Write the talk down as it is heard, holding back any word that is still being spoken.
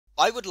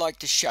I would like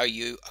to show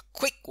you a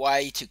quick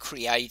way to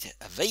create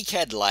a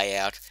VCAD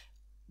layout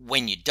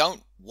when you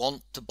don't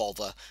want to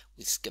bother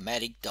with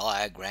schematic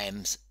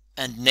diagrams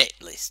and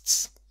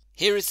netlists.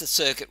 Here is the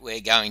circuit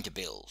we're going to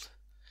build.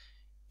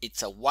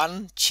 It's a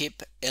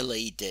one-chip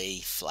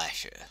LED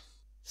flasher.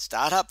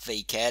 Start up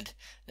VCAD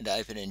and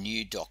open a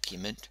new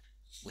document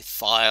with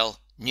File,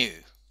 New.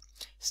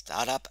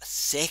 Start up a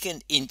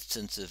second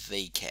instance of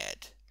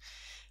VCAD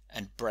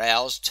and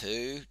browse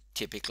to,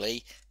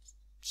 typically,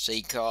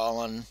 C:,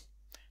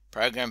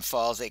 Program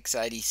Files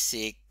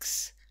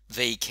x86,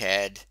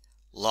 VCAD,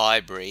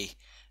 Library,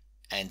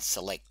 and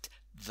select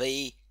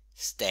V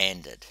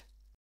Standard.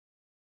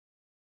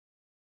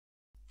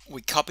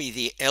 We copy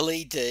the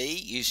LED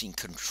using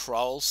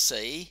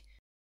Control-C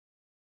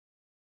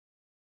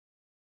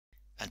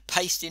and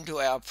paste into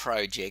our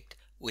project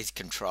with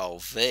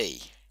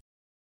Control-V.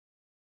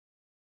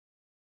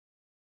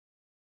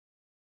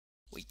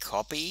 We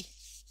copy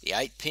the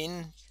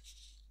 8-pin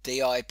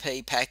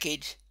DIP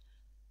package,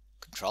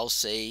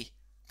 Control-C,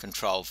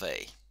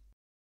 Control-V.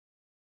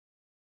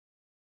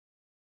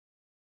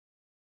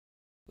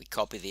 We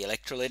copy the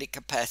electrolytic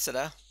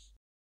capacitor,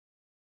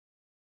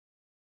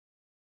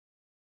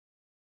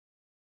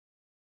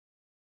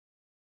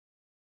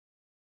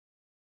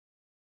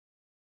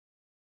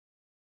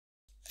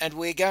 and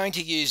we're going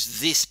to use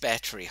this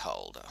battery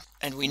holder,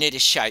 and we need a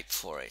shape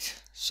for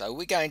it. So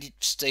we're going to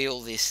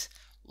steal this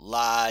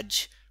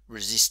large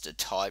resistor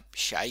type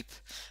shape.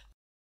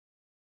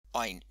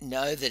 I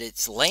know that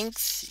its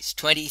length is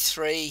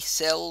 23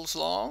 cells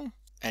long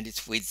and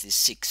its width is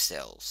 6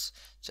 cells.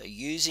 So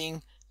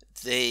using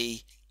the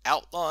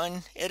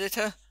outline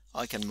editor,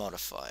 I can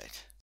modify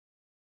it.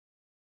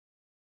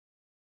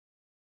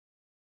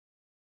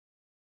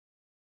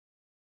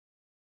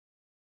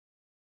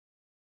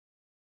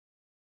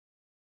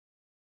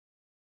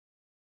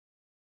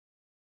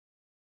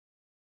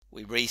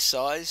 We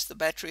resize the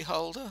battery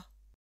holder.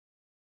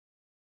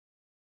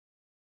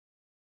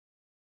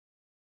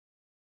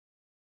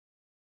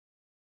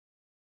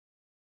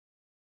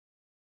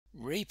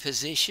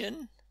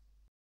 Reposition.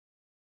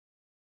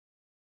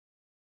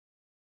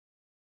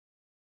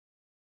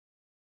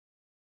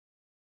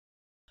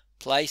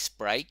 Place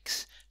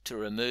breaks to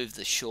remove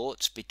the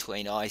shorts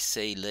between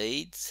IC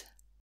leads.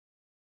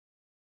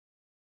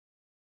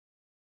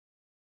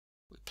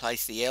 We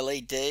place the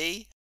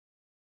LED.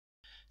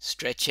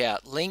 Stretch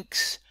out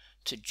links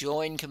to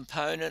join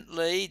component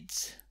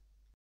leads.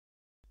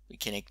 We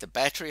connect the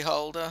battery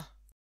holder.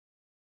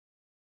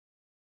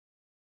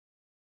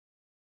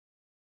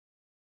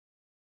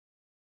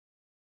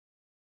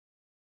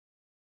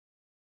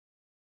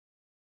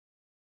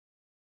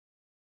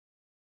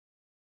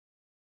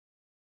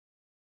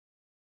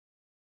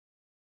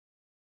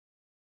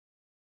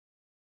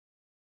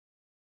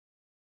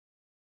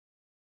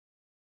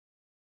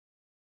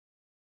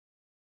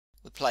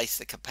 We place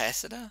the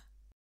capacitor.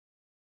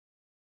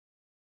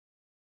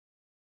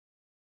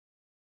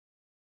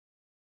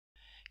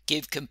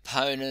 Give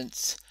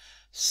components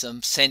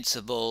some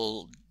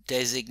sensible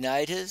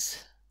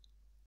designators.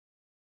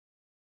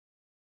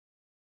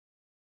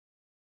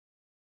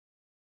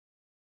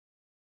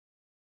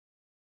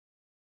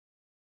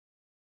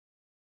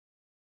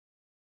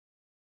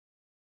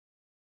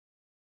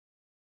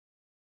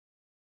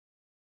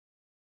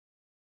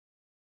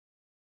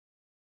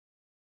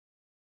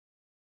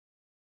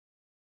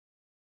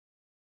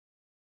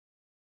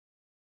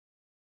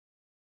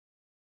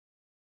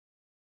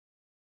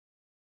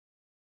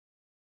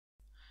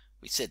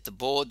 We set the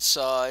board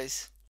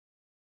size.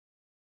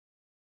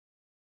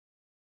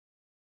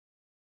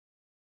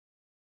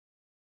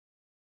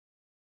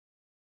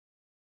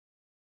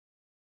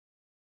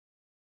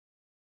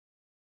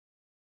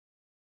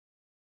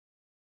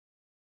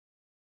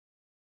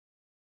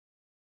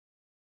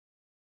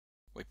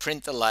 We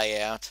print the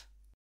layout.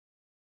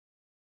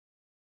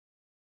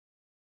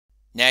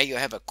 Now you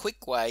have a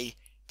quick way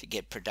to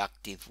get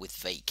productive with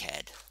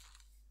VCAD.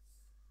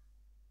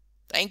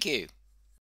 Thank you.